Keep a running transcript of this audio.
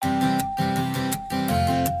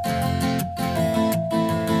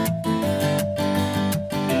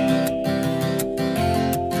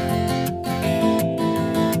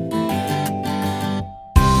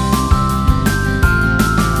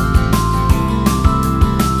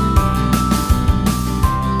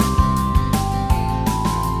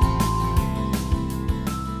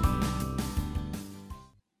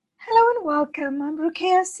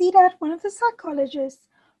Rukaya Sidat, one of the psychologists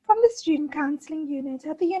from the Student Counselling Unit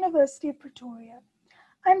at the University of Pretoria.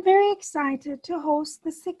 I'm very excited to host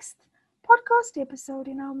the sixth podcast episode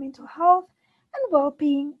in our mental health and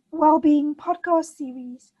well-being podcast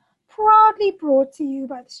series, proudly brought to you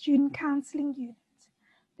by the Student Counselling Unit.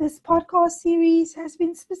 This podcast series has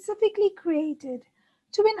been specifically created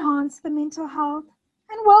to enhance the mental health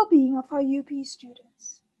and well-being of our UP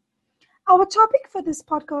students. Our topic for this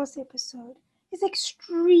podcast episode is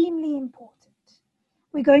extremely important.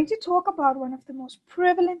 We're going to talk about one of the most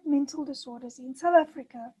prevalent mental disorders in South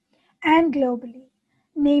Africa and globally,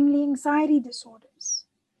 namely anxiety disorders.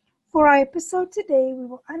 For our episode today, we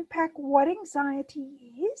will unpack what anxiety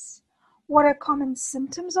is, what are common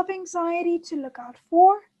symptoms of anxiety to look out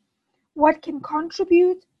for, what can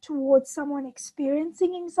contribute towards someone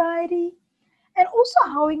experiencing anxiety, and also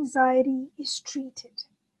how anxiety is treated.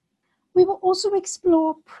 We will also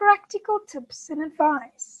explore practical tips and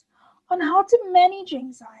advice on how to manage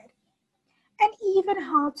anxiety and even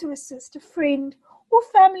how to assist a friend or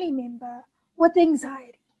family member with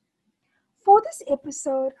anxiety. For this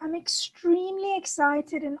episode, I'm extremely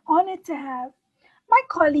excited and honored to have my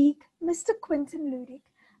colleague, Mr. Quinton Ludick,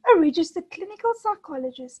 a registered clinical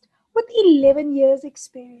psychologist with 11 years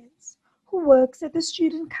experience, who works at the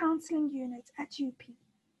Student Counselling Unit at UP.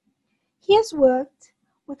 He has worked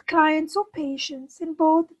with clients or patients in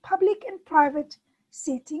both public and private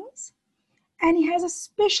settings, and he has a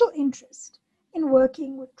special interest in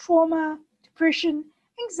working with trauma, depression,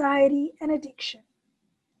 anxiety, and addiction.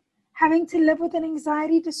 Having to live with an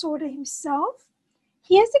anxiety disorder himself,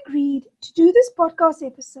 he has agreed to do this podcast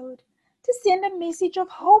episode to send a message of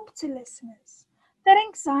hope to listeners that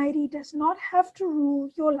anxiety does not have to rule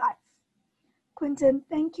your life. Quinton,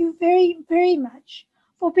 thank you very, very much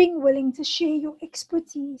for being willing to share your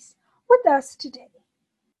expertise with us today.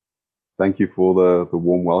 Thank you for the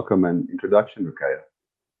warm welcome and introduction, Rukaya.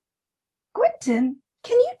 Quinton,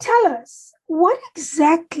 can you tell us what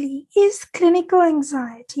exactly is clinical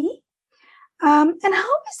anxiety and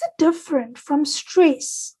how is it different from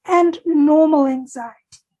stress and normal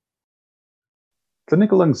anxiety?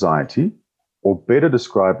 Clinical anxiety, or better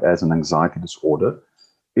described as an anxiety disorder,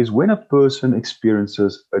 is when a person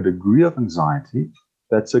experiences a degree of anxiety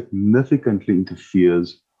that significantly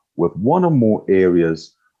interferes with one or more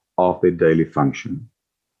areas of their daily function.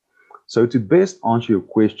 So to best answer your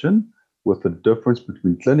question with the difference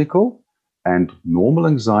between clinical and normal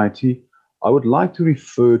anxiety, I would like to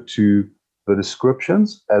refer to the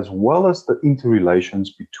descriptions as well as the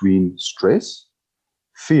interrelations between stress,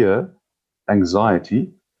 fear,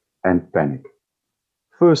 anxiety, and panic.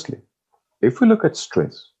 Firstly, if we look at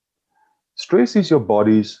stress, stress is your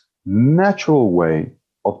body's natural way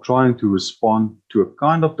of trying to respond to a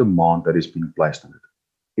kind of demand that is being placed on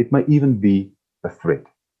it. It may even be a threat.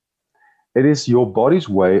 It is your body's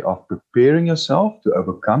way of preparing yourself to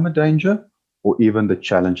overcome a danger or even the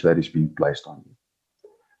challenge that is being placed on you.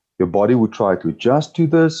 Your body would try to adjust to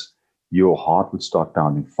this. Your heart would start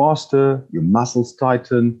pounding faster, your muscles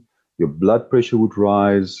tighten, your blood pressure would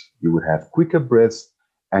rise, you would have quicker breaths,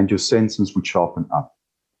 and your senses would sharpen up.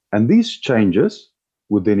 And these changes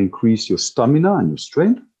would then increase your stamina and your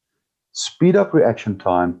strength, speed up reaction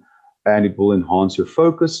time, and it will enhance your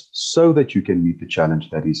focus so that you can meet the challenge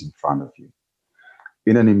that is in front of you.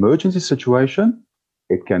 In an emergency situation,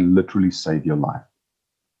 it can literally save your life.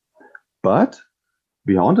 But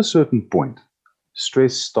beyond a certain point,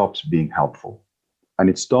 stress stops being helpful, and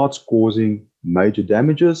it starts causing major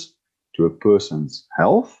damages to a person's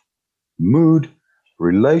health, mood,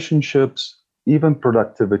 relationships, even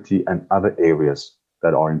productivity and other areas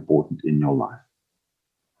that are important in your life.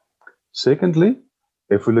 Secondly,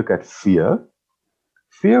 if we look at fear,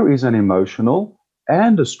 fear is an emotional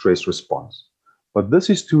and a stress response, but this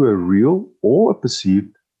is to a real or a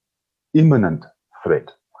perceived imminent threat.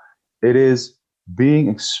 It is being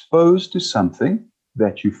exposed to something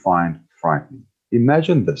that you find frightening.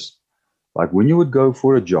 Imagine this, like when you would go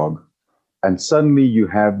for a jog and suddenly you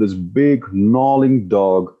have this big gnawing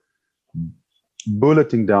dog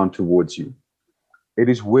bulleting down towards you. It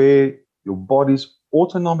is where your body's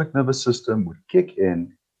autonomic nervous system would kick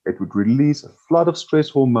in. It would release a flood of stress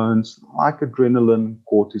hormones like adrenaline,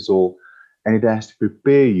 cortisol, and it has to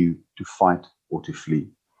prepare you to fight or to flee.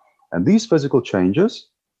 And these physical changes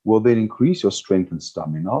will then increase your strength and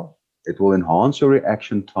stamina. It will enhance your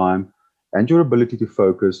reaction time and your ability to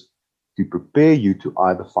focus to prepare you to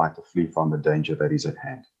either fight or flee from the danger that is at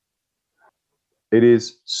hand. It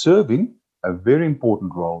is serving a very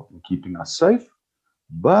important role in keeping us safe,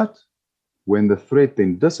 but when the threat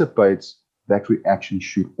then dissipates, that reaction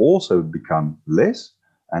should also become less,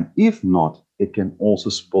 and if not, it can also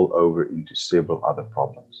spill over into several other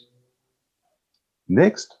problems.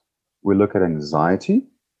 Next, we look at anxiety.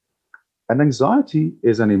 And anxiety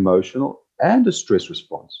is an emotional and a stress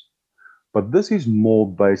response, but this is more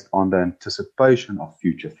based on the anticipation of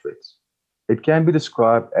future threats. It can be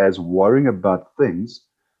described as worrying about things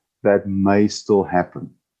that may still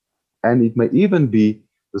happen. And it may even be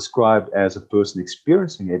described as a person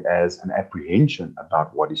experiencing it as an apprehension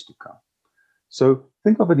about what is to come. So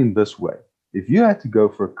think of it in this way. If you had to go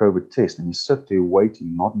for a COVID test and you sit there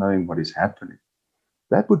waiting, not knowing what is happening,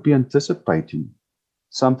 that would be anticipating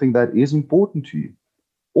something that is important to you.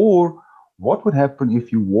 Or what would happen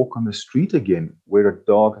if you walk on the street again where a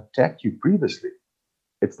dog attacked you previously?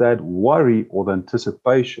 It's that worry or the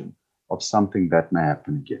anticipation of something that may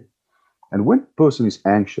happen again. And when a person is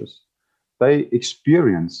anxious, they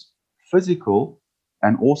experience physical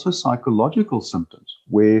and also psychological symptoms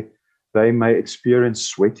where they may experience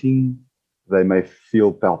sweating, they may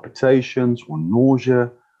feel palpitations or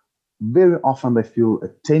nausea. Very often they feel a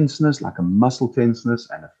tenseness, like a muscle tenseness,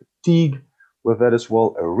 and a fatigue with that as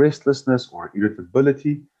well, a restlessness or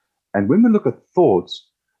irritability. And when we look at thoughts,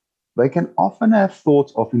 they can often have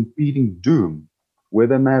thoughts of impending doom, where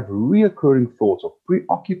they may have reoccurring thoughts or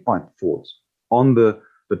preoccupied thoughts on the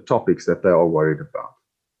topics that they are worried about.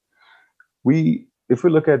 If we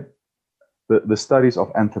look at the studies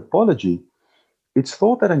of anthropology, it's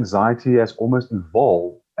thought that anxiety has almost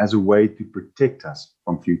evolved as a way to protect us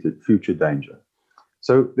from future danger.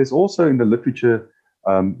 So there's also in the literature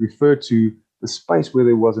referred to the space where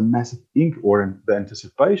there was a massive the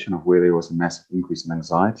anticipation of where there was a massive increase in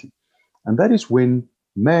anxiety. And that is when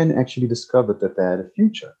man actually discovered that they had a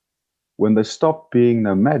future, when they stopped being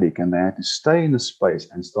nomadic and they had to stay in a space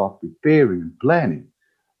and start preparing and planning.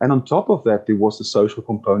 And on top of that, there was the social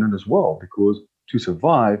component as well, because to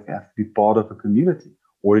survive, you have to be part of a community,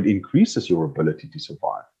 or it increases your ability to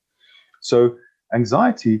survive. So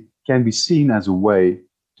anxiety can be seen as a way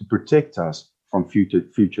to protect us from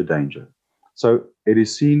future danger. So it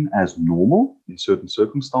is seen as normal in certain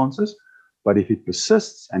circumstances, but if it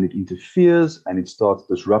persists and it interferes and it starts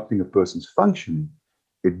disrupting a person's functioning,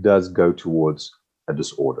 it does go towards a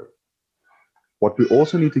disorder. What we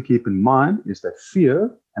also need to keep in mind is that fear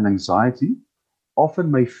and anxiety often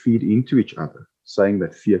may feed into each other, saying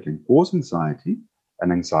that fear can cause anxiety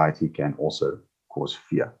and anxiety can also cause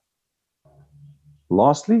fear.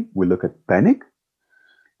 Lastly, we look at panic.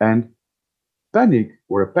 And panic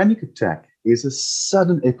or a panic attack is a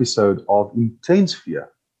sudden episode of intense fear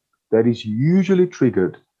that is usually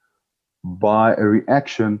triggered by a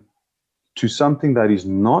reaction to something that is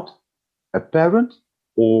not apparent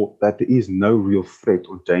or that there is no real threat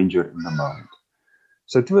or danger in the moment.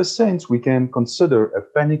 So to a sense, we can consider a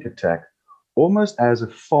panic attack almost as a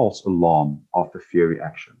false alarm of the fear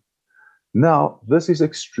reaction. Now, this is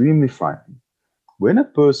extremely frightening. When a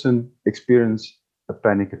person experiences a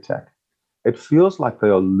panic attack, it feels like they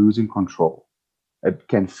are losing control. It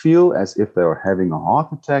can feel as if they are having a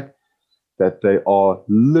heart attack, that they are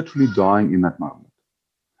literally dying in that moment.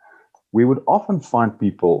 We would often find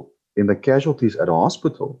people in the casualties at a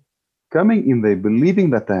hospital coming in there believing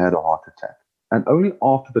that they had a heart attack. And only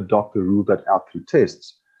after the doctor ruled that out through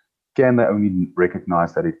tests can they only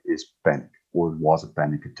recognize that it is panic or it was a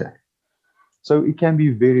panic attack. So it can be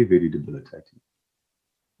very, very debilitating.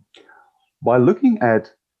 By looking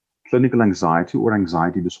at clinical anxiety or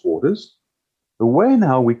anxiety disorders, the way in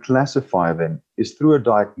how we classify them is through a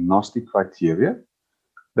diagnostic criteria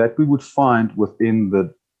that we would find within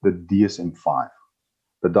the DSM-5,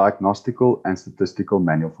 the Diagnostical and Statistical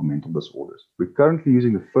Manual for Mental Disorders. We're currently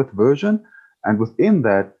using the 5th version, and within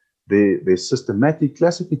that, there's systematic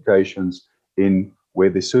classifications in where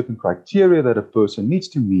there's certain criteria that a person needs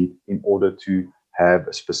to meet in order to have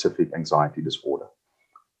a specific anxiety disorder.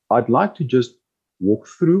 I'd like to just walk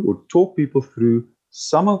through or talk people through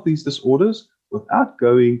some of these disorders without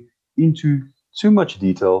going into too much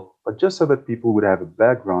detail, but just so that people would have a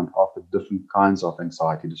background of the different kinds of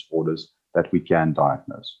anxiety disorders that we can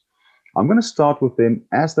diagnose. I'm going to start with them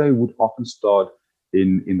as they would often start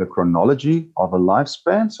in the chronology of a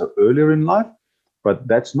lifespan, so earlier in life, but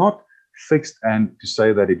that's not fixed and to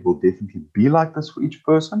say that it will definitely be like this for each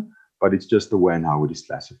person, but it's just the way and how it is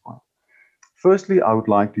classified. Firstly, I would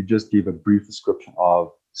like to just give a brief description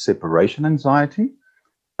of separation anxiety.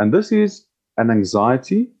 And this is an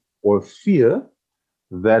anxiety or fear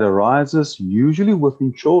that arises usually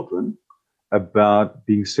within children about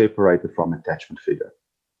being separated from an attachment figure.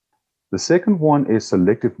 The second one is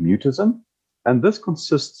selective mutism, and this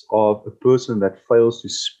consists of a person that fails to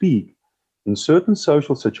speak in certain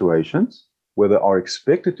social situations where they are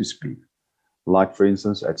expected to speak, like, for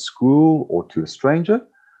instance, at school or to a stranger,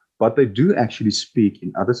 but they do actually speak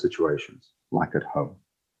in other situations, like at home.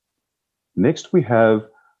 Next, we have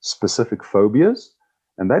specific phobias,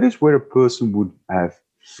 and that is where a person would have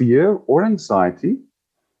fear or anxiety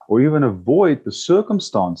or even avoid the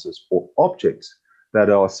circumstances or objects that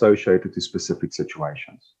are associated to specific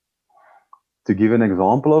situations. To give an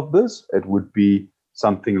example of this, it would be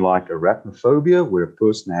something like arachnophobia, where a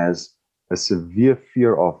person has a severe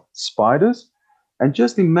fear of spiders. And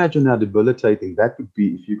just imagine how debilitating that would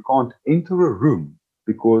be if you can't enter a room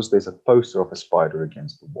because there's a poster of a spider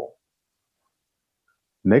against the wall.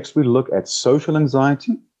 Next, we look at social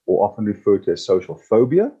anxiety, or often referred to as social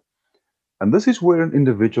phobia. And this is where an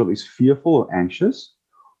individual is fearful or anxious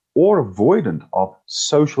or avoidant of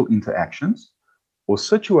social interactions or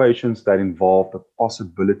situations that involve the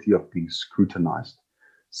possibility of being scrutinized,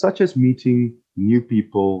 such as meeting new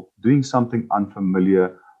people, doing something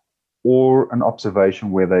unfamiliar, or an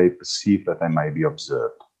observation where they perceive that they may be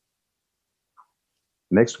observed.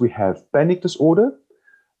 Next, we have panic disorder.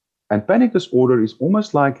 And panic disorder is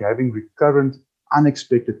almost like having recurrent,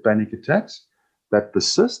 unexpected panic attacks that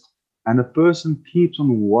persist, and a person keeps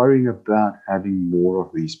on worrying about having more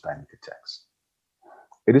of these panic attacks.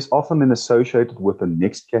 It is often then associated with the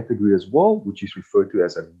next category as well, which is referred to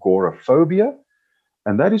as agoraphobia.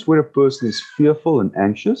 And that is where a person is fearful and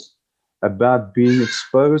anxious about being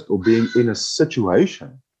exposed or being in a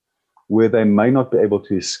situation where they may not be able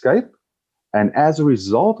to escape. And as a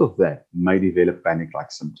result of that, may develop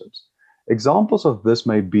panic-like symptoms. Examples of this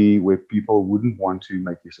may be where people wouldn't want to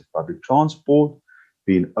make use of public transport,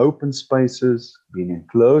 be in open spaces, being in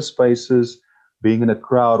closed spaces, being in a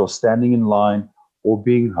crowd or standing in line, or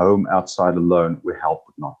being home outside alone where help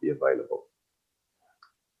would not be available.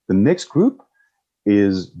 The next group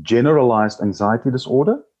is generalized anxiety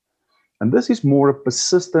disorder. And this is more a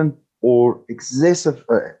persistent or excessive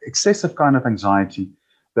kind of anxiety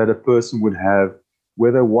that a person would have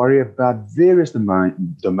where they worry about various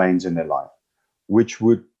domains in their life, which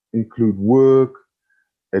would include work,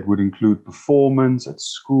 it would include performance at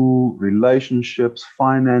school, relationships,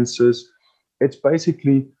 finances. It's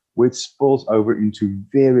basically where it spills over into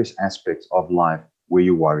various aspects of life where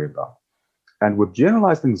you worry about. And with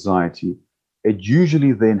generalized anxiety, it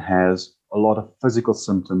usually then has a lot of physical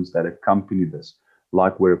symptoms that accompany this,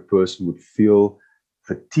 like where a person would feel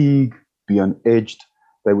fatigue, be on edge,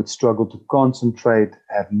 they would struggle to concentrate,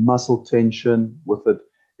 have muscle tension with it,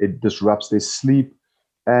 it disrupts their sleep.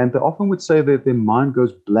 And they often would say that their mind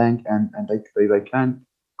goes blank and they can't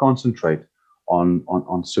concentrate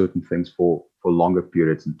on certain things for longer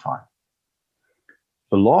periods in time.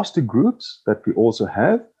 The last two groups that we also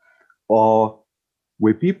have are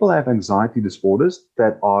where people have anxiety disorders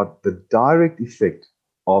that are the direct effect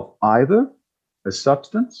of either a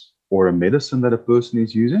substance or a medicine that a person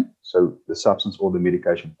is using. So the substance or the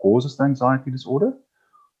medication causes the anxiety disorder,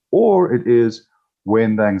 or it is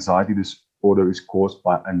when the anxiety disorder is caused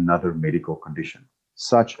by another medical condition,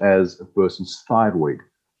 such as a person's thyroid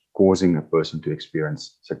causing a person to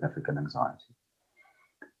experience significant anxiety.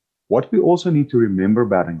 What we also need to remember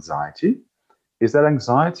about anxiety is that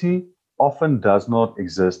anxiety often does not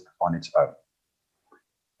exist on its own.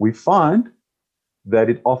 We find that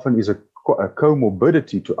it often is a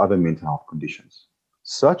comorbidity to other mental health conditions,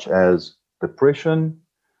 such as depression,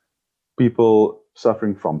 people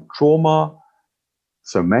suffering from trauma,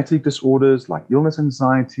 somatic disorders like illness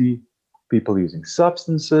anxiety, people using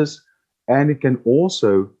substances, and it can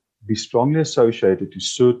also be strongly associated to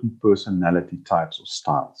certain personality types or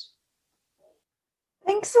styles.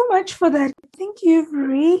 Thanks so much for that. I think you've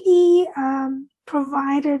really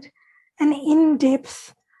provided an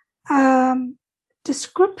in-depth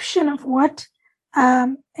description of what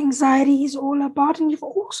anxiety is all about. And you've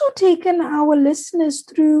also taken our listeners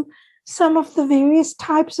through some of the various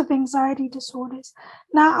types of anxiety disorders.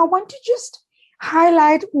 Now, I want to just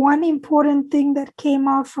highlight one important thing that came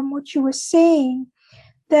out from what you were saying,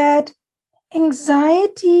 that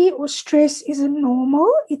anxiety or stress isn't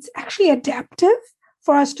normal. It's actually adaptive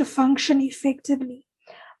for us to function effectively.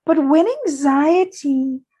 But when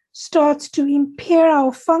anxiety starts to impair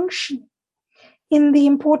our function in the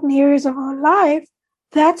important areas of our life,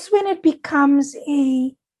 that's when it becomes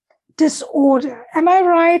a disorder. Am I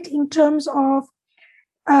right in terms of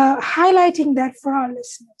highlighting that for our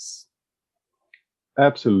listeners?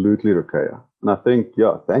 Absolutely, Rokeya. And I think,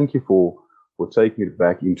 thank you for taking it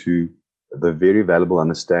back into the very valuable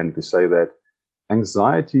understanding to say that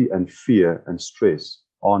anxiety and fear and stress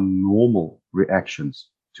are normal reactions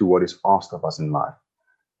to what is asked of us in life.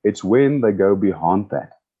 It's when they go beyond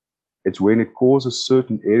that. It's when it causes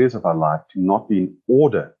certain areas of our life to not be in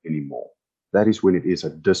order anymore. that is when it is a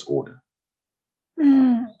disorder.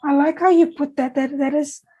 I like how you put that. That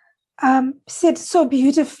is said so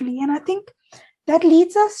beautifully. And I think that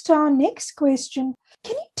leads us to our next question.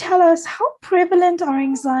 Can you tell us how prevalent are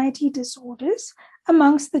anxiety disorders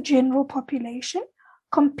amongst the general population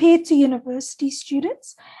compared to university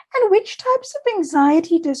students? And which types of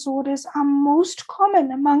anxiety disorders are most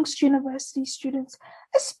common amongst university students,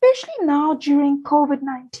 especially now during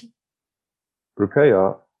COVID-19?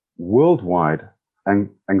 Ruqayya, worldwide,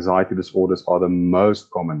 anxiety disorders are the most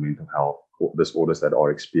common mental health disorders that are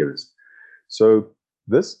experienced. So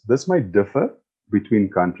this may differ between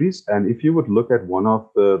countries. And if you would look at one of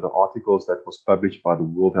the articles that was published by the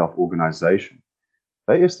World Health Organization,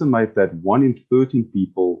 they estimate that 1 in 13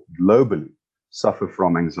 people globally suffer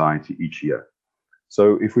from anxiety each year.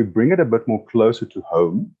 So if we bring it a bit more closer to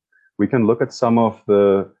home, we can look at some of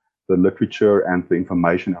the literature and the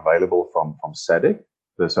information available from SADC,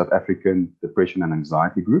 the South African Depression and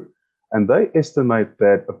Anxiety Group. And they estimate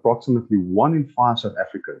that approximately 1 in 5 South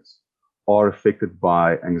Africans are affected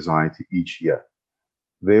by anxiety each year.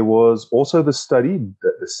 There was also the study,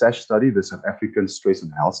 the SASH study, the South African Stress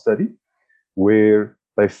and Health Study, where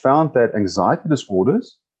they found that anxiety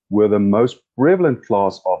disorders were the most prevalent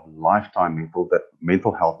class of lifetime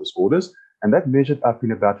mental health disorders, and that measured up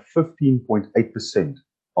in about 15.8%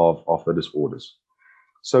 of the disorders.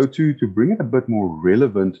 So to bring it a bit more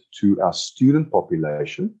relevant to our student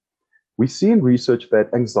population, we see in research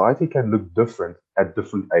that anxiety can look different at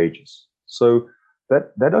different ages. So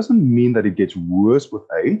that doesn't mean that it gets worse with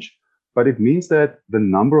age, but it means that the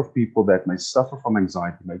number of people that may suffer from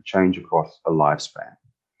anxiety may change across a lifespan.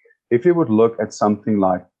 If you would look at something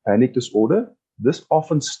like panic disorder, this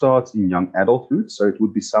often starts in young adulthood. So it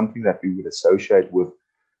would be something that we would associate with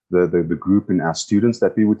the group in our students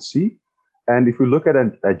that we would see. And if we look at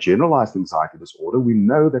a generalized anxiety disorder, we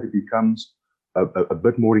know that it becomes a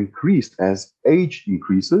bit more increased as age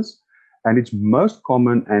increases. And it's most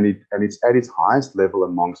common and it's at its highest level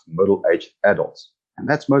amongst middle-aged adults. And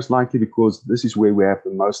that's most likely because this is where we have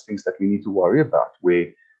the most things that we need to worry about, where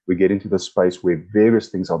we get into the space where various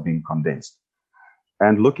things are being condensed.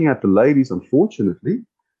 And looking at the ladies, unfortunately,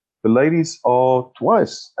 the ladies are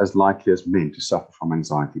twice as likely as men to suffer from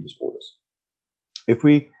anxiety disorders. If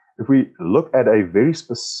we look at a very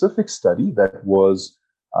specific study that was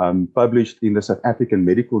published in the South African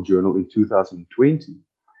Medical Journal in 2020,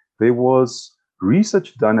 there was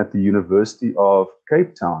research done at the University of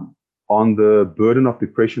Cape Town on the burden of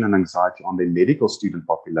depression and anxiety on their medical student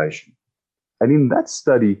population. And in that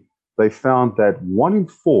study, they found that 1 in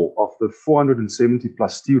 4 of the 470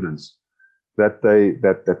 plus students that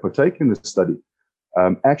partake in the study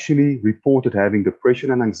actually reported having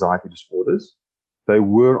depression and anxiety disorders. They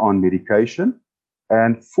were on medication,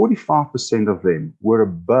 and 45% of them were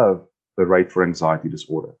above the rate for anxiety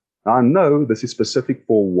disorder. Now, I know this is specific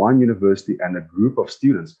for one university and a group of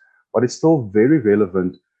students, but it's still very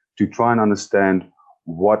relevant to try and understand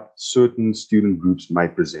what certain student groups may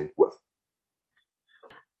present with.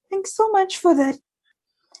 Thanks so much for that.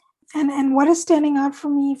 And what is standing out for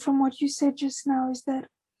me from what you said just now is that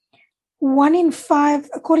 1 in 5,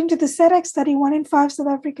 according to the SADC study, 1 in 5 South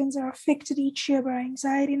Africans are affected each year by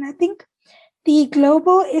anxiety. And I think the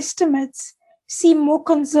global estimates seem more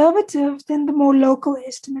conservative than the more local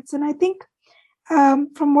estimates. And I think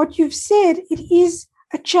from what you've said, it is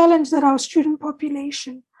a challenge that our student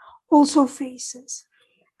population also faces.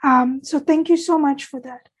 So thank you so much for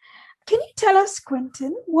that. Can you tell us,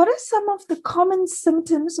 Quentin, what are some of the common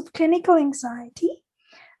symptoms of clinical anxiety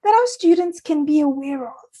that our students can be aware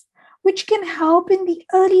of, which can help in the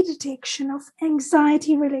early detection of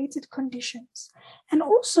anxiety-related conditions, and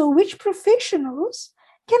also which professionals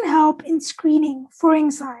can help in screening for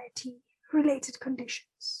anxiety-related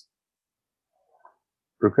conditions?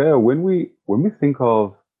 Ruqayya, when we think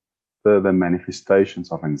of the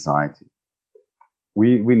manifestations of anxiety,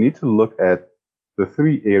 we need to look at the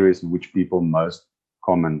 3 areas in which people most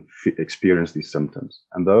common experience these symptoms.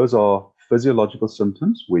 And those are physiological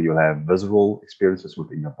symptoms, where you'll have visual experiences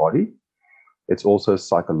within your body. It's also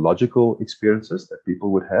psychological experiences that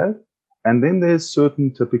people would have. And then there's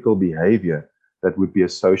certain typical behavior that would be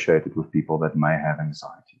associated with people that may have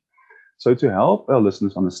anxiety. So to help our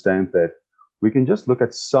listeners understand that, we can just look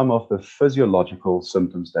at some of the physiological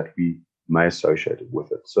symptoms that we may associate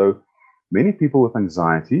with it. So many people with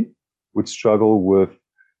anxiety would struggle with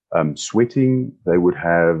sweating. They would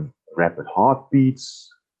have rapid heartbeats.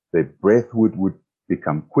 Their breath would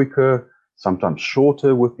become quicker, sometimes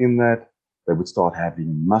shorter within that. They would start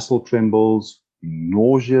having muscle trembles,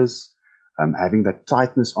 nauseous, having that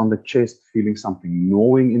tightness on the chest, feeling something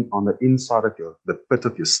gnawing on the inside of the pit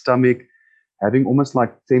of your stomach. having almost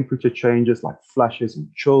like temperature changes, like flushes and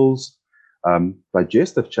chills,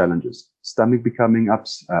 digestive challenges, stomach becoming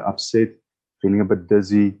upset, feeling a bit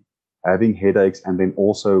dizzy, having headaches, and then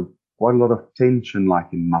also quite a lot of tension, like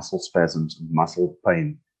in muscle spasms and muscle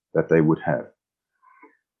pain that they would have.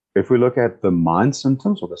 If we look at the mind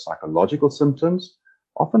symptoms or the psychological symptoms,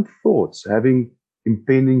 often thoughts, having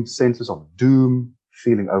impending senses of doom,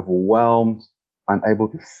 feeling overwhelmed, unable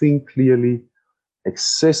to think clearly,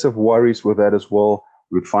 excessive worries with that as well.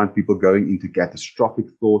 We would find people going into catastrophic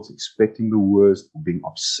thoughts, expecting the worst, being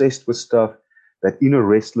obsessed with stuff, that inner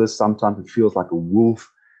restless, sometimes it feels like a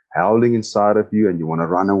wolf howling inside of you and you want to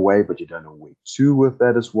run away, but you don't know where to with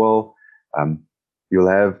that as well. You'll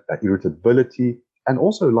have irritability and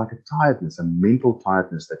also like a tiredness, a mental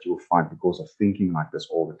tiredness that you will find because of thinking like this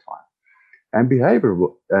all the time. And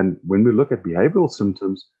behavioral, and when we look at behavioral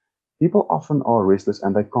symptoms, people often are restless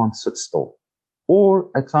and they can't sit still. Or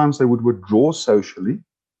at times they would withdraw socially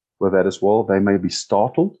with that as well. They may be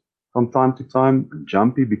startled from time to time and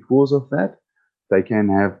jumpy because of that. They can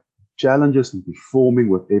have challenges in performing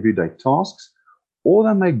with everyday tasks, or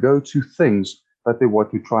they may go to things that they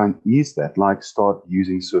want to try and ease that, like start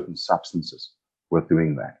using certain substances with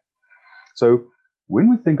doing that. So when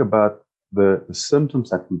we think about the symptoms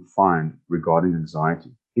that we find regarding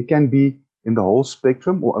anxiety, it can be in the whole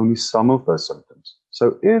spectrum or only some of those symptoms.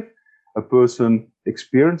 So if a person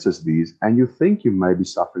experiences these and you think you may be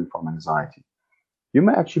suffering from anxiety, you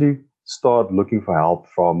may actually start looking for help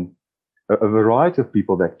from a variety of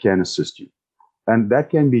people that can assist you. And that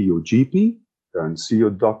can be your GP, go and see your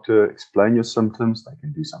doctor, explain your symptoms. They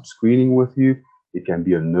can do some screening with you. It can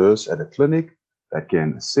be a nurse at a clinic that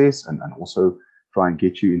can assess and also try and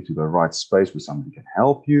get you into the right space where somebody can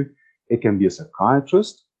help you. It can be a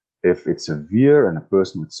psychiatrist if it's severe and a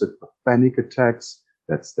person would sit with panic attacks.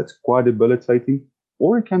 That's quite debilitating.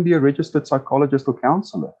 Or it can be a registered psychologist or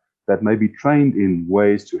counselor that may be trained in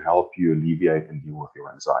ways to help you alleviate and deal with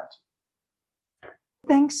your anxiety.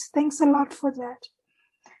 Thanks a lot for that.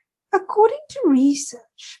 According to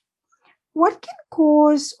research, what can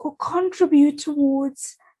cause or contribute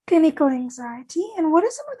towards clinical anxiety, and what are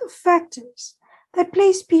some of the factors that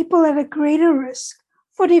place people at a greater risk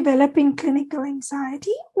for developing clinical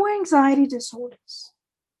anxiety or anxiety disorders?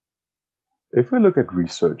 If we look at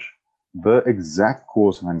research, the exact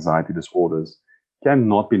cause of anxiety disorders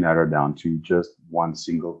cannot be narrowed down to just one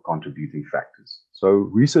single contributing factors. So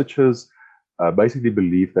researchers basically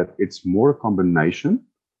believe that it's more a combination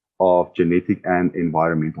of genetic and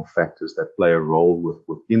environmental factors that play a role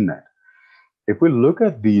within that. If we look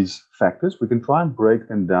at these factors, we can try and break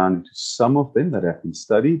them down into some of them that have been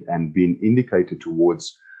studied and been indicated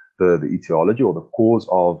towards the etiology or the cause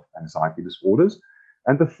of anxiety disorders.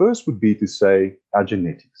 And the first would be to say our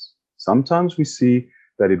genetics. Sometimes we see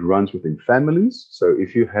that it runs within families. So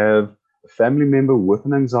if you have a family member with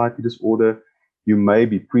an anxiety disorder, you may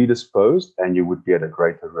be predisposed and you would be at a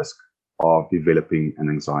greater risk of developing an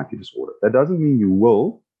anxiety disorder. That doesn't mean you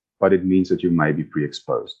will, but it means that you may be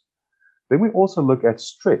pre-exposed. Then we also look at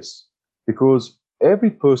stress, because every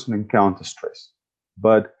person encounters stress.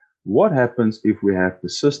 But what happens if we have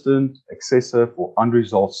persistent, excessive, or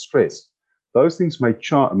unresolved stress? Those things may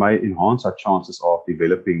enhance our chances of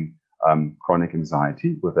developing chronic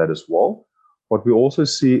anxiety with that as well. What we also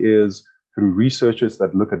see is through researchers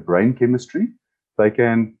that look at brain chemistry, they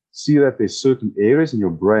can see that there's certain areas in your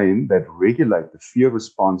brain that regulate the fear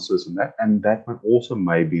responses and that one also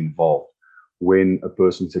may be involved when a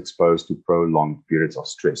person's exposed to prolonged periods of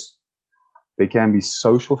stress. There can be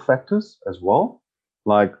social factors as well,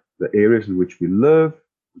 like the areas in which we live,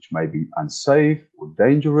 which may be unsafe or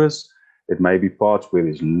dangerous. It may be parts where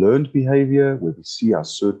there's learned behavior, where we see how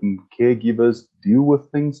certain caregivers deal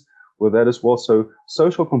with things with that as well. So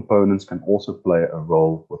social components can also play a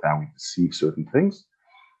role with how we perceive certain things.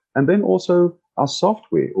 And then also our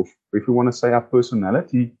software, or if we want to say our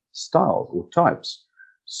personality styles or types.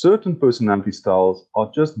 Certain personality styles are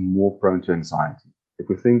just more prone to anxiety. If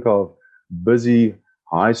we think of busy,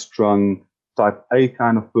 high-strung, type A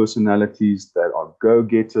kind of personalities that are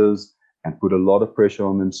go-getters and put a lot of pressure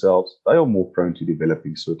on themselves, they are more prone to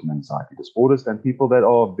developing certain anxiety disorders than people that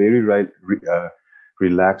are very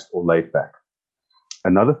relaxed or laid back.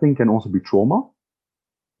 Another thing can also be trauma,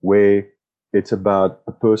 where it's about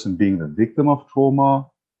a person being the victim of trauma,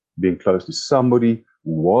 being close to somebody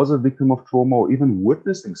who was a victim of trauma, or even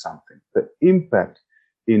witnessing something. The impact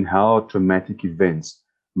in how traumatic events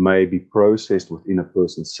may be processed within a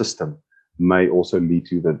person's system may also lead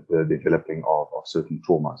to the developing of certain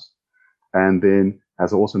traumas. And then,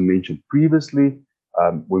 as I also mentioned previously,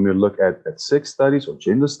 when we look at sex studies or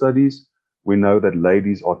gender studies, we know that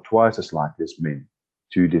ladies are twice as likely as men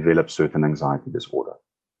to develop certain anxiety disorder.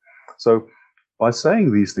 So by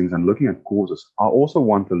saying these things and looking at causes, I also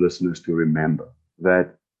want the listeners to remember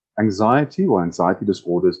that anxiety or anxiety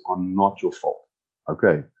disorders are not your fault.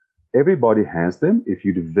 Okay. Everybody has them. If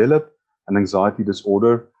you develop an anxiety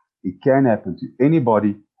disorder, it can happen to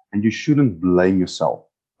anybody, and you shouldn't blame yourself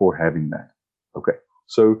for having that. Okay.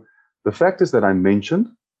 So the factors that I mentioned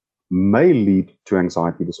may lead to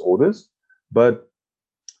anxiety disorders, but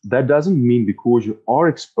that doesn't mean because you are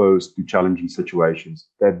exposed to challenging situations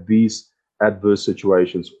that these adverse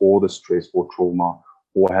situations or the stress or trauma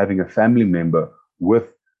or having a family member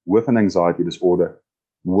with an anxiety disorder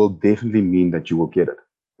will definitely mean that you will get it.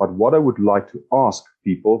 But what I would like to ask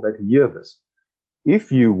people that hear this,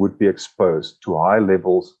 if you would be exposed to high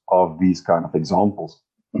levels of these kind of examples,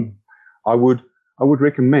 I would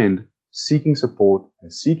recommend seeking support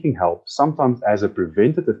and seeking help, sometimes as a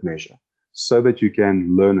preventative measure, so that you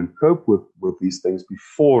can learn and cope with these things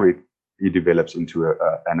before it develops into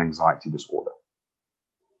an anxiety disorder.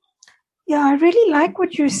 Yeah, I really like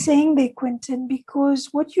what you're saying there, Quentin, because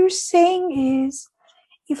what you're saying is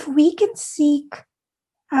if we can seek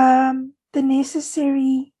the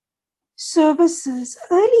necessary services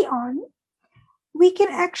early on, we can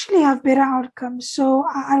actually have better outcomes. So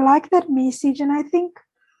I like that message. And I think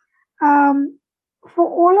for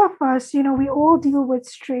all of us, we all deal with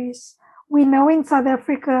stress. We know in South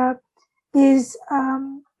Africa there's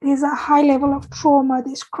a high level of trauma,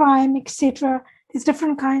 there's crime, etc. There's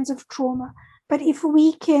different kinds of trauma. But if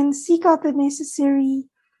we can seek out the necessary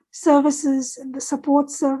services and the support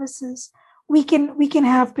services, we can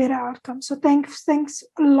have better outcomes. So thanks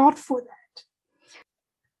a lot for that.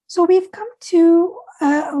 So we've come to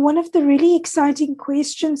one of the really exciting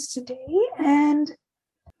questions today. And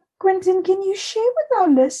Quentin, can you share with our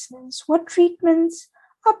listeners what treatments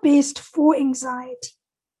are best for anxiety?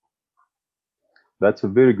 That's a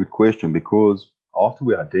very good question, because after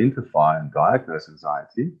we identify and diagnose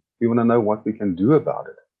anxiety, we want to know what we can do about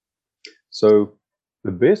it. So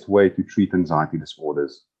the best way to treat anxiety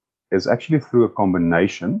disorders is actually through a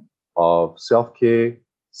combination of self-care,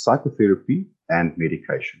 psychotherapy, and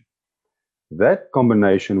medication. That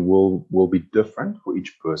combination will be different for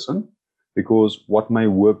each person, because what may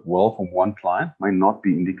work well for one client may not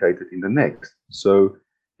be indicated in the next. So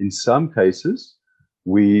in some cases,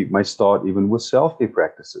 we may start even with self-care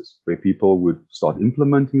practices where people would start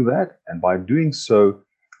implementing that. And by doing so,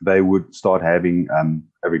 they would start having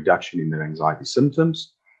a reduction in their anxiety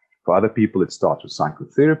symptoms. For other people, it starts with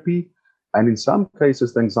psychotherapy. And in some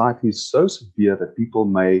cases, the anxiety is so severe that people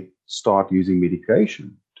may start using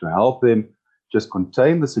medication to help them just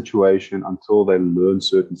contain the situation until they learn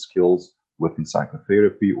certain skills within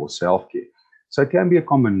psychotherapy or self-care. So it can be a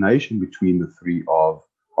combination between the three of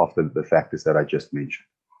the factors that I just mentioned.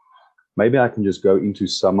 Maybe I can just go into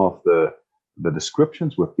some of the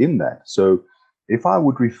descriptions within that. So if I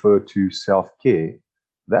would refer to self-care,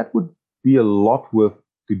 that would be a lot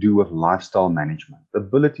to do with lifestyle management, the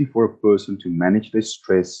ability for a person to manage their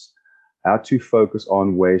stress, how to focus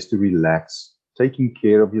on ways to relax, taking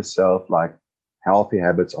care of yourself, like healthy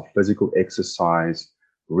habits of physical exercise,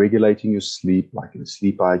 regulating your sleep, like in a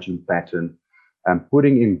sleep hygiene pattern, and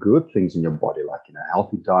putting in good things in your body, like in a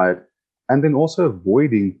healthy diet, and then also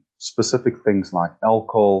avoiding specific things like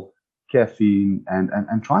alcohol, caffeine,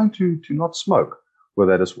 and trying to not smoke with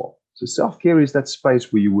that as well. So self-care is that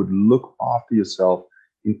space where you would look after yourself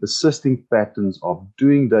in persisting patterns of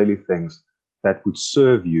doing daily things that would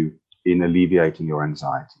serve you in alleviating your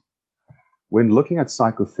anxiety. When looking at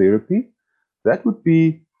psychotherapy, that would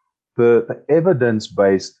be the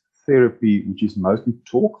evidence-based therapy, which is mostly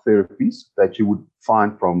talk therapies that you would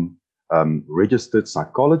find from registered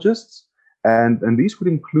psychologists. And these would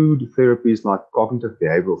include therapies like cognitive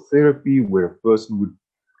behavioral therapy, where a person would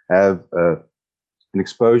have an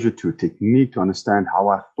exposure to a technique to understand how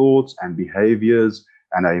our thoughts and behaviors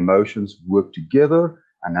and our emotions work together,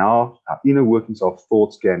 and how our inner workings of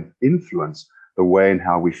thoughts can influence the way and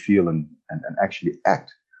how we feel and actually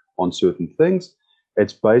act on certain things.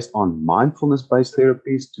 It's based on mindfulness-based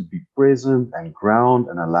therapies to be present and ground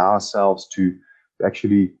and allow ourselves to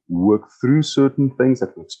actually work through certain things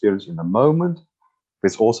that we experience in the moment.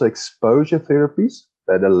 There's also exposure therapies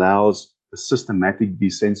that allows the systematic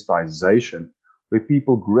desensitization, where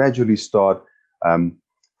people gradually start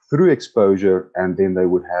through exposure, and then they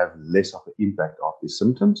would have less of an impact of these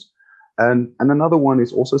symptoms. And another one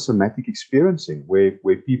is also somatic experiencing, where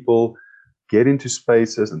people get into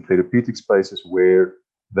spaces and therapeutic spaces where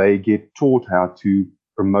they get taught how to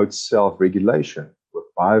promote self-regulation with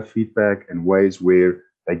biofeedback and ways where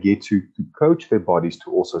they get to coach their bodies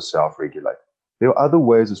to also self-regulate. There are other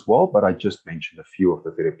ways as well, but I just mentioned a few of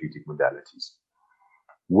the therapeutic modalities.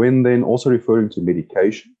 When then also referring to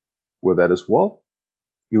medication with that as well,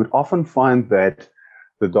 you would often find that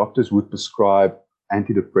the doctors would prescribe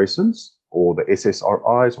antidepressants or the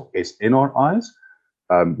SSRIs or SNRIs,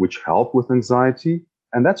 which help with anxiety.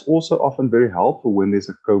 And that's also often very helpful when there's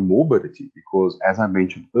a comorbidity, because as I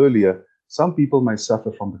mentioned earlier, some people may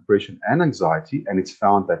suffer from depression and anxiety, and it's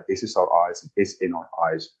found that SSRIs and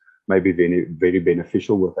SNRIs may be very, very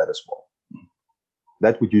beneficial with that as well.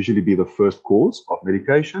 That would usually be the first course of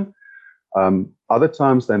medication. Other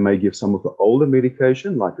times they may give some of the older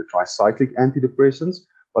medication, like the tricyclic antidepressants,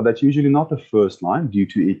 but that's usually not the first line due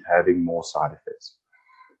to it having more side effects.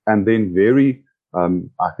 And then very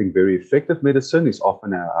effective medicine is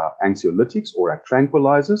often our anxiolytics or our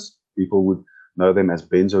tranquilizers. People would know them as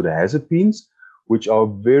benzodiazepines, which are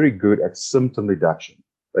very good at symptom reduction.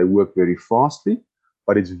 They work very fastly,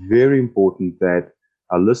 but it's very important that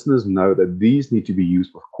our listeners know that these need to be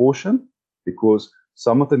used with caution, because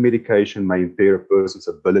some of the medication may impair a person's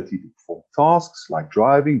ability to perform tasks like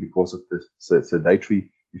driving because of the sedatory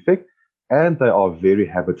effect, and they are very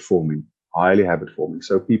habit-forming, highly habit-forming.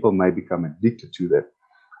 So people may become addicted to them.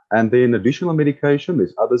 And then additional medication,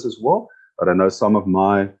 there's others as well, but I know some of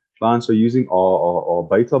my clients are using are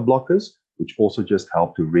beta blockers, which also just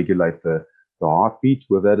help to regulate the heartbeat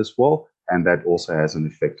with that as well. And that also has an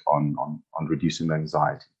effect on reducing the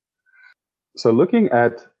anxiety. So looking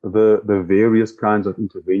at the various kinds of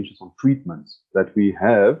interventions and treatments that we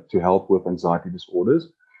have to help with anxiety disorders,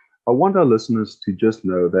 I want our listeners to just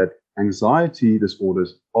know that anxiety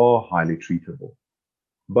disorders are highly treatable.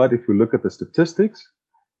 But if we look at the statistics,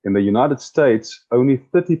 in the United States, only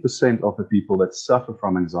 30% of the people that suffer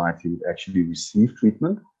from anxiety would actually receive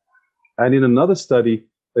treatment. And in another study,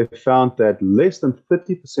 they found that less than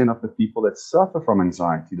 30% of the people that suffer from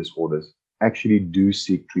anxiety disorders actually do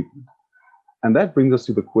seek treatment. And that brings us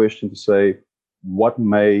to the question to say, what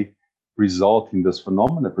may result in this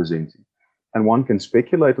phenomenon presenting? And one can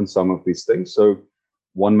speculate on some of these things. So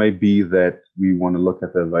one may be that we want to look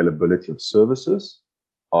at the availability of services.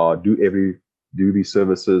 Do these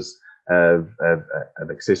services have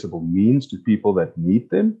accessible means to people that need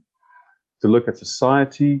them? To look at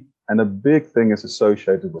society. And a big thing is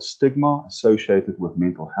associated with stigma, associated with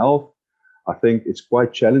mental health. I think it's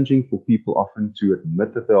quite challenging for people often to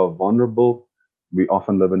admit that they are vulnerable. We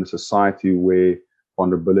often live in a society where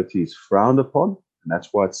vulnerability is frowned upon. And that's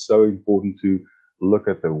why it's so important to look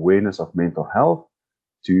at the awareness of mental health,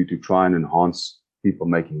 to try and enhance people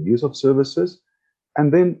making use of services.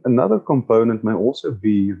 And then another component may also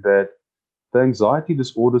be that the anxiety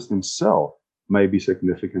disorders themselves may be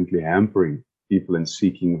significantly hampering people in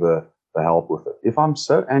seeking the help with it. If I'm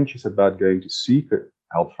so anxious about going to seek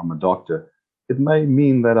help from a doctor, it may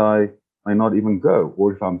mean that I may not even go,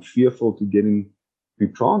 or if I'm fearful to getting to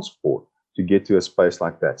transport to get to a space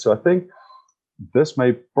like that. So I think this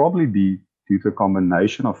may probably be due to a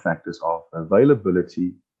combination of factors of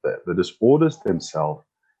availability, the disorders themselves,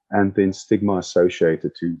 and then stigma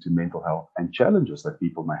associated to mental health and challenges that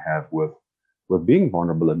people may have with being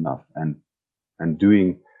vulnerable enough and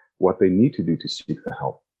doing what they need to do to seek the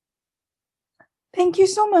help. Thank you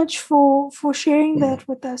so much for sharing that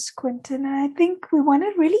with us, Quentin. And I think we want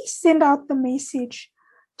to really send out the message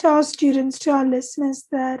to our students, to our listeners,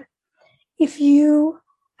 that if you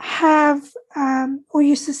have or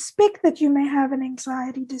you suspect that you may have an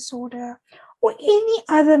anxiety disorder or any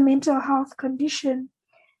other mental health condition,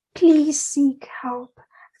 please seek help.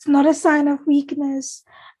 It's not a sign of weakness.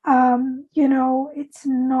 It's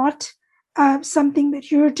not something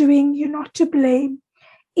that you're doing. You're not to blame.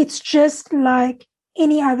 It's just like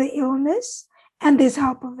any other illness, and there's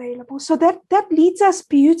help available. So that leads us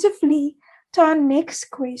beautifully to our next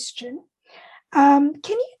question. Can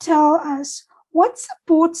you tell us what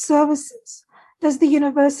support services does the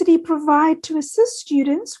university provide to assist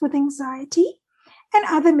students with anxiety and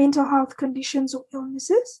other mental health conditions or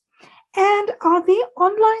illnesses? And are there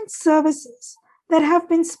online services that have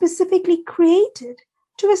been specifically created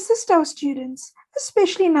to assist our students,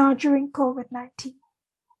 especially now during COVID-19?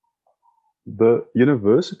 The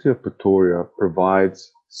University of Pretoria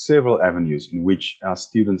provides several avenues in which our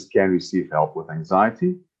students can receive help with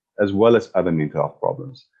anxiety, as well as other mental health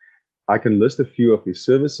problems. I can list a few of these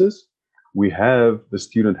services. We have the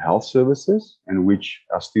student health services, in which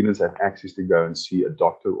our students have access to go and see a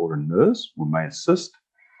doctor or a nurse who may assist.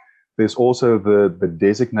 There's also the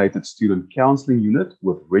designated student counseling unit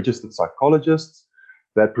with registered psychologists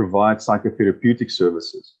that provide psychotherapeutic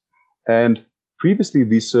services. And previously,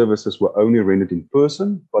 these services were only rendered in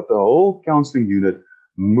person, but the whole counseling unit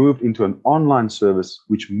moved into an online service,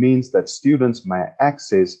 which means that students may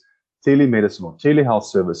access telemedicine or telehealth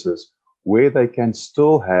services where they can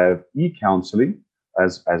still have e-counseling,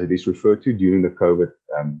 as it is referred to during the COVID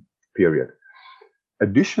period.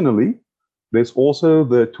 Additionally, there's also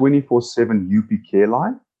the 24/7 UP Care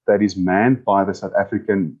Line that is manned by the South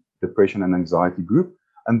African Depression and Anxiety Group.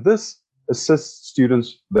 And this assists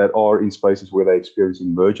students that are in spaces where they experience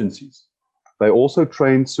emergencies. They also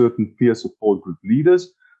train certain peer support group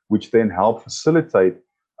leaders, which then help facilitate,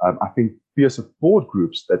 peer support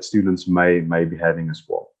groups that students may be having as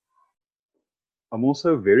well. I'm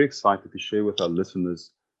also very excited to share with our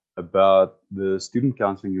listeners about the Student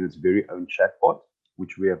Counseling Unit's very own chatbot,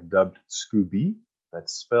 which we have dubbed Scooby.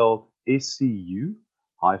 That's spelled SCU-B.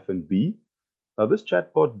 Now, this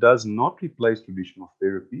chatbot does not replace traditional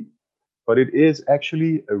therapy, but it is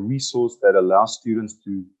actually a resource that allows students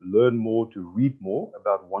to learn more, to read more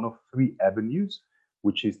about one of three avenues,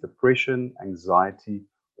 which is depression, anxiety,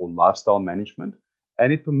 or lifestyle management.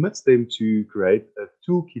 And it permits them to create a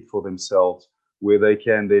toolkit for themselves where they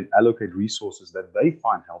can then allocate resources that they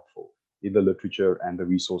find helpful in the literature and the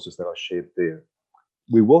resources that are shared there.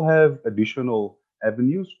 We will have additional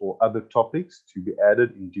avenues or other topics to be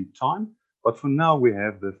added in due time, but for now we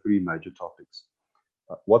have the three major topics.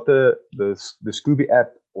 What the Scooby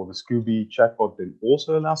app or the Scooby chatbot then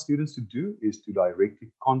also allows students to do is to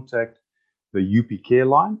directly contact the UP Care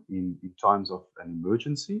Line in times of an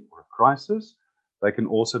emergency or a crisis. They can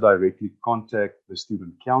also directly contact the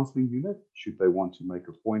Student Counseling Unit should they want to make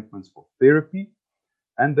appointments for therapy.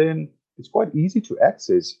 And then it's quite easy to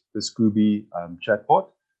access the Scooby chatbot.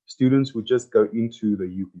 Students would just go into the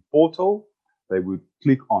UP portal, they would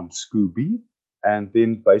click on Scooby, and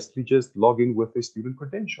then basically just log in with their student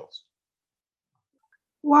credentials.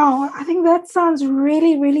 Wow, I think that sounds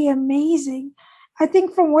really, really amazing. I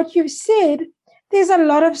think from what you've said, there's a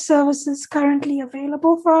lot of services currently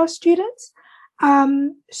available for our students.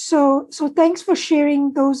 So thanks for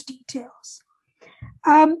sharing those details.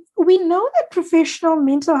 We know that professional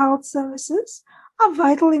mental health services are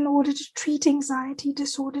vital in order to treat anxiety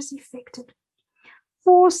disorders effectively.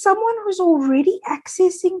 For someone who's already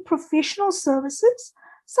accessing professional services,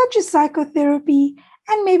 such as psychotherapy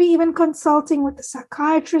and maybe even consulting with a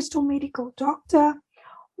psychiatrist or medical doctor,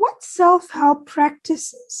 what self-help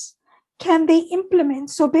practices can they implement?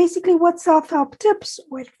 So basically, what self-help tips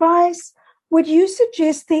or advice would you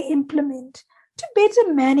suggest they implement to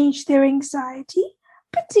better manage their anxiety,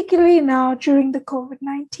 particularly now during the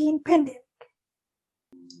COVID-19 pandemic?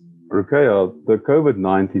 Ruqayya, the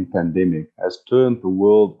COVID-19 pandemic has turned the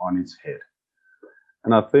world on its head.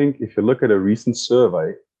 And I think if you look at a recent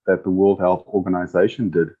survey that the World Health Organization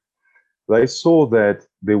did, they saw that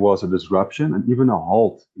there was a disruption and even a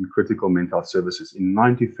halt in critical mental health services in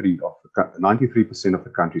 93% of the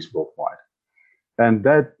countries worldwide. And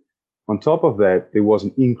that, on top of that, there was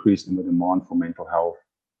an increase in the demand for mental health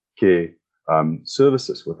care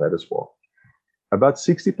services with that as well. About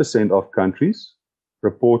 60% of countries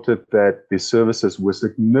reported that their services were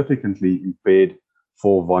significantly impaired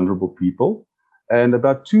for vulnerable people. And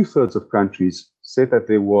about 2/3 of countries said that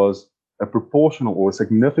there was a proportional or a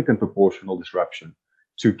significant proportional disruption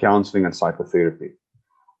to counseling and psychotherapy,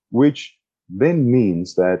 which then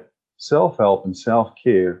means that self-help and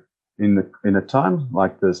self-care in a time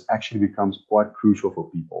like this actually becomes quite crucial for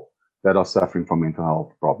people that are suffering from mental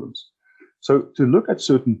health problems. So to look at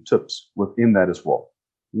certain tips within that as well,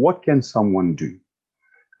 what can someone do?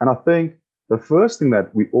 And I think the first thing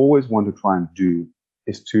that we always want to try and do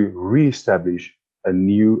is to reestablish a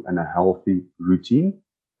new and a healthy routine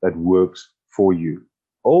that works for you.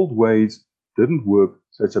 Old ways didn't work,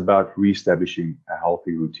 so it's about reestablishing a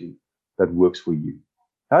healthy routine that works for you.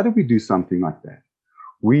 How do we do something like that?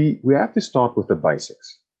 We have to start with the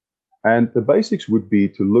basics. And the basics would be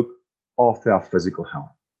to look after our physical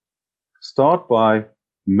health. Start by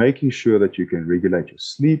making sure that you can regulate your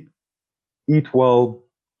sleep, eat well,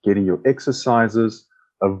 getting your exercises,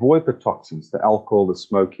 avoid the toxins, the alcohol, the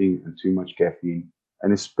smoking, and too much caffeine,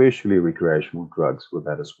 and especially recreational drugs with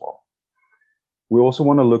that as well. We also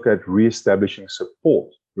want to look at reestablishing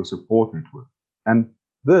support, your support network. And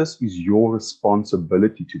this is your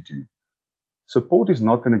responsibility to do. Support is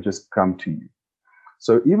not going to just come to you.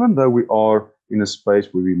 So even though we are in a space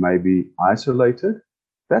where we may be isolated,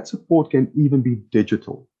 that support can even be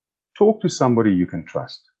digital. Talk to somebody you can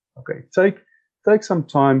trust. Okay, take some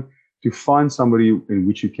time to find somebody in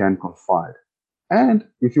which you can confide. And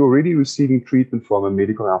if you're already receiving treatment from a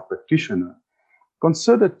medical health practitioner,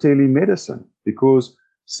 consider telemedicine, because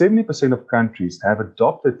 70% of countries have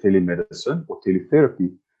adopted telemedicine or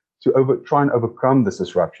teletherapy to try and overcome these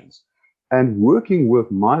disruptions. And working with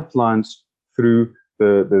my clients through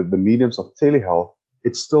the mediums of telehealth,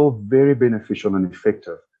 it's still very beneficial and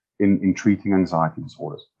effective in treating anxiety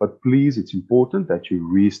disorders. But please, it's important that you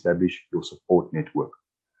reestablish your support network.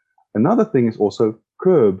 Another thing is also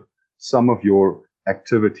curb some of your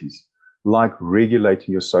activities, like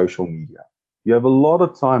regulating your social media. You have a lot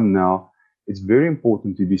of time now. It's very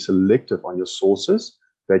important to be selective on your sources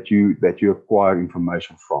that you acquire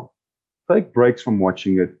information from. Take breaks from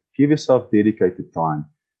watching it. Give yourself dedicated time.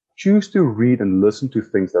 Choose to read and listen to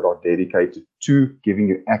things that are dedicated to giving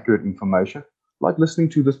you accurate information, like listening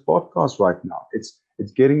to this podcast right now. It's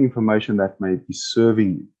getting information that may be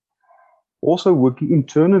serving you. Also, working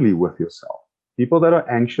internally with yourself. People that are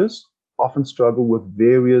anxious often struggle with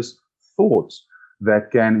various thoughts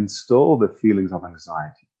that can instill the feelings of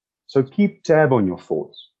anxiety. So keep tab on your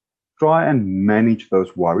thoughts. Try and manage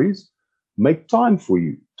those worries. Make time for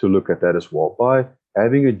you to look at that as well by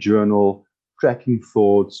having a journal, tracking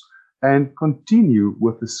thoughts, and continue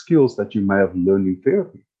with the skills that you may have learned in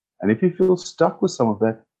therapy. And if you feel stuck with some of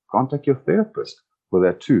that, contact your therapist for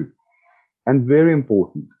that too. And very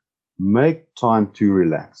important, make time to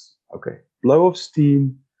relax. Okay, blow off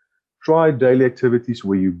steam. Try daily activities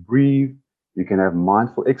where you breathe. You can have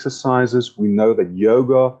mindful exercises. We know that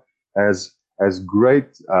yoga has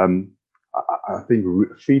great, I think,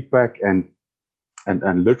 feedback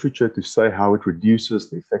and literature to say how it reduces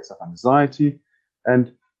the effects of anxiety.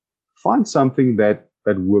 And find something that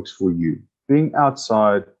works for you. Being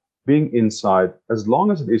outside, being inside, as long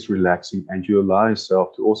as it is relaxing and you allow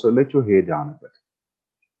yourself to also let your hair down a bit.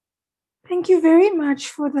 Thank you very much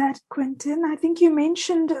for that, Quentin. I think you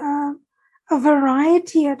mentioned a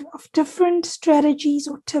variety of different strategies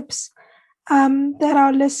or tips that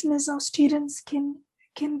our listeners, our students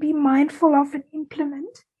can be mindful of and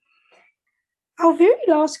implement. Our very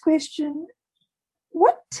last question,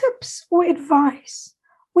 what tips or advice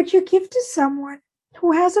would you give to someone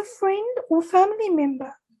who has a friend or family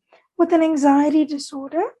member with an anxiety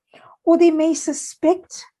disorder, or they may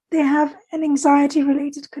suspect they have an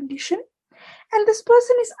anxiety-related condition, and this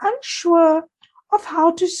person is unsure of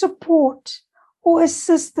how to support or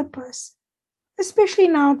assist the person, especially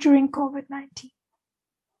now during COVID-19?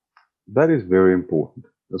 That is very important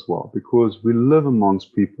as well, because we live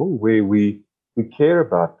amongst people where we care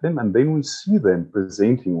about them, and then we see them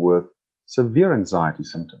presenting with severe anxiety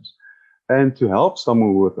symptoms. And to help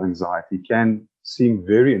someone with anxiety can seem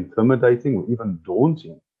very intimidating or even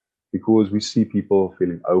daunting, because we see people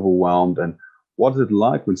feeling overwhelmed. And what is it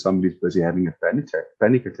like when somebody's busy having a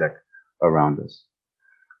panic attack around us?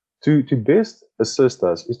 To best assist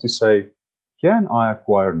us is to say, can I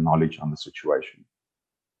acquire knowledge on the situation?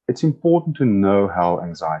 It's important to know how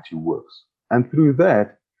anxiety works. And through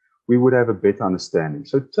that, we would have a better understanding.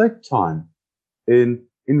 So take time in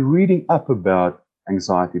reading up about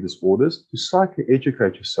anxiety disorders to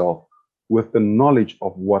psychoeducate yourself with the knowledge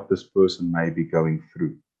of what this person may be going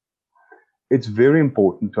through. It's very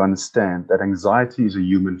important to understand that anxiety is a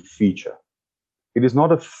human feature. It is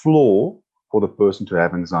not a flaw for the person to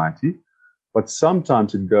have anxiety, but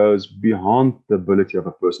sometimes it goes beyond the ability of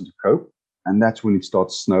a person to cope, and that's when it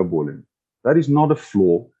starts snowballing. That is not a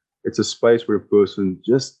flaw. It's a space where a person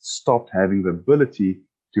just stopped having the ability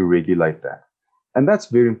to regulate that. And that's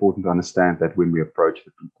very important to understand that when we approach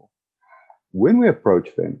the people. When we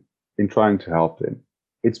approach them in trying to help them,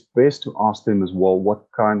 it's best to ask them as well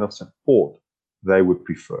what kind of support they would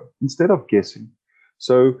prefer instead of guessing.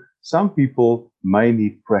 So some people may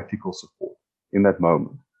need practical support in that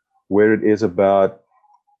moment, where it is about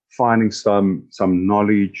finding some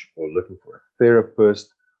knowledge or looking for a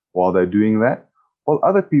therapist while they're doing that, while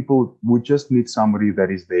other people would just need somebody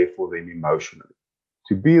that is there for them emotionally,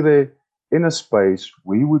 to be there in a space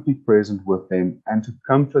where you would be present with them and to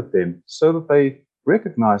comfort them so that they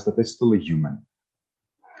recognize that they're still a human.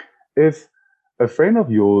 If a friend of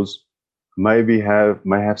yours may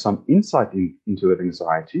have some insight into that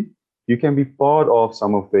anxiety, you can be part of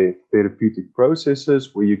some of the therapeutic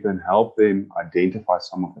processes where you can help them identify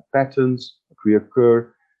some of the patterns that reoccur,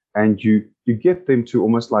 and you get them to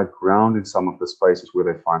almost like ground in some of the spaces where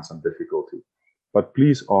they find some difficulty. But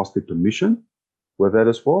please ask the permission with that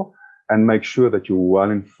as well, and make sure that you're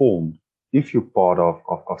well informed if you're part of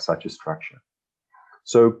such a structure.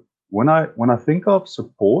 So when I think of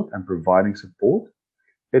support and providing support,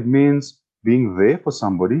 it means being there for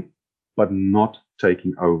somebody, but not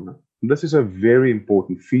taking over. This is a very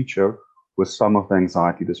important feature with some of the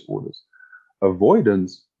anxiety disorders.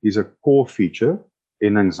 Avoidance is a core feature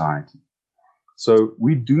in anxiety. So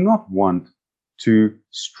we do not want to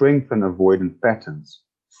strengthen avoidant patterns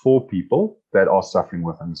for people that are suffering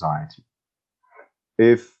with anxiety.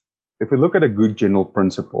 If If we look at a good general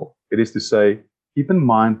principle, it is to say, keep in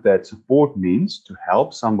mind that support means to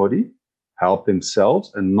help somebody help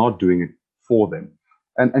themselves and not doing it for them.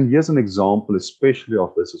 And here's an example, especially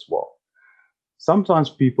of this as well. Sometimes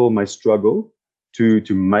people may struggle to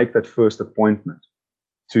make that first appointment,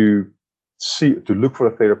 to look for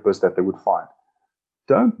a therapist that they would find.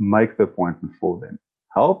 Don't make the appointment for them.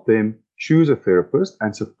 Help them choose a therapist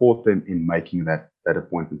and support them in making that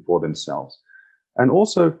appointment for themselves. And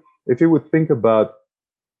also, if you would think about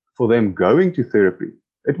for them going to therapy,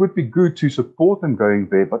 it would be good to support them going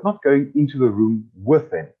there, but not going into the room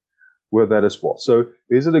with them, with that as well. So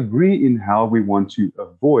there's a degree in how we want to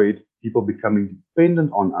avoid people becoming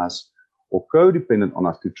dependent on us or codependent on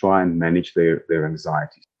us to try and manage their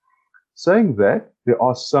anxieties. Saying that, there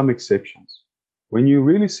are some exceptions. When you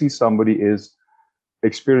really see somebody is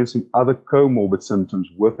experiencing other comorbid symptoms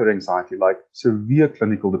with their anxiety, like severe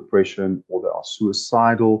clinical depression, or they are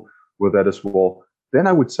suicidal with that as well, then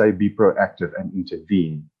I would say be proactive and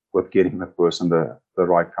intervene with getting the person the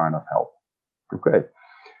right kind of help. Okay.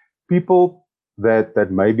 People that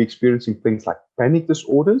may be experiencing things like panic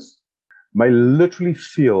disorders may literally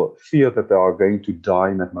fear that they are going to die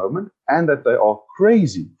in that moment and that they are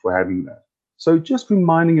crazy for having that. So just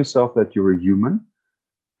reminding yourself that you're a human,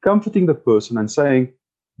 comforting the person and saying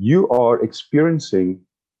you are experiencing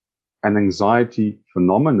an anxiety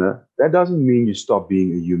phenomena, that doesn't mean you stop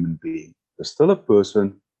being a human being. You're still a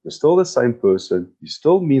person, you're still the same person, you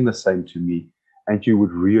still mean the same to me, and you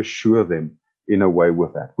would reassure them in a way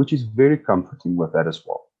with that, which is very comforting with that as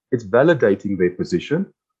well. It's validating their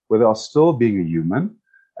position where they are still being a human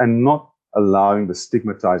and not allowing the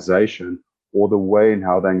stigmatization or the way in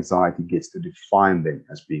how the anxiety gets to define them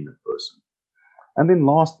as being a person. And then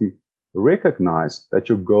lastly, recognize that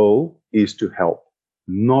your goal is to help,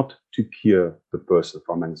 not to cure the person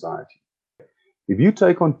from anxiety. If you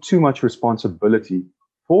take on too much responsibility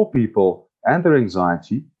for people and their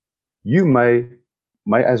anxiety, you may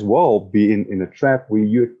as well be in a trap where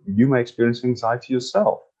you may experience anxiety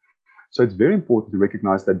yourself. So it's very important to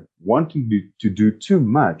recognize that wanting to do too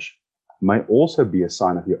much may also be a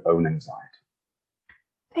sign of your own anxiety.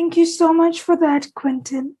 Thank you so much for that,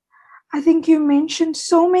 Quentin. I think you mentioned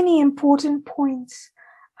so many important points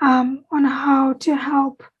on how to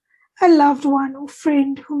help a loved one or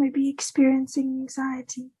friend who may be experiencing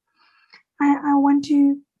anxiety. I want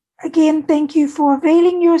to, again, thank you for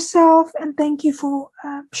availing yourself and thank you for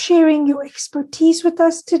sharing your expertise with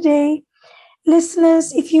us today.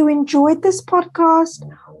 Listeners, if you enjoyed this podcast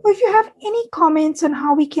or if you have any comments on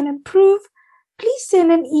how we can improve, please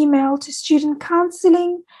send an email to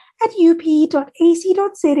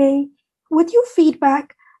studentcounseling@up.ac.za with your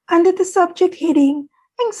feedback under the subject heading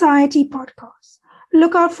Anxiety Podcast.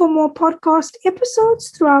 Look out for more podcast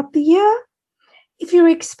episodes throughout the year. If you're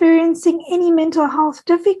experiencing any mental health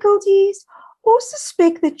difficulties or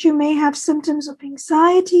suspect that you may have symptoms of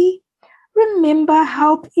anxiety, remember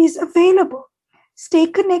help is available. Stay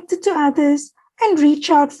connected to others and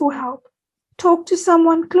reach out for help. Talk to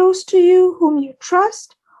someone close to you whom you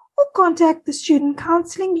trust or contact the Student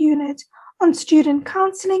Counseling Unit on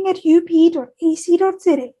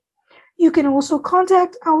studentcounseling@up.ac.za. You can also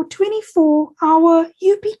contact our 24-hour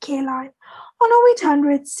UP Care line on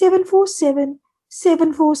 0800 747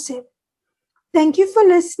 747. Thank you for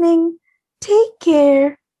listening. Take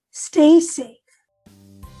care. Stay safe.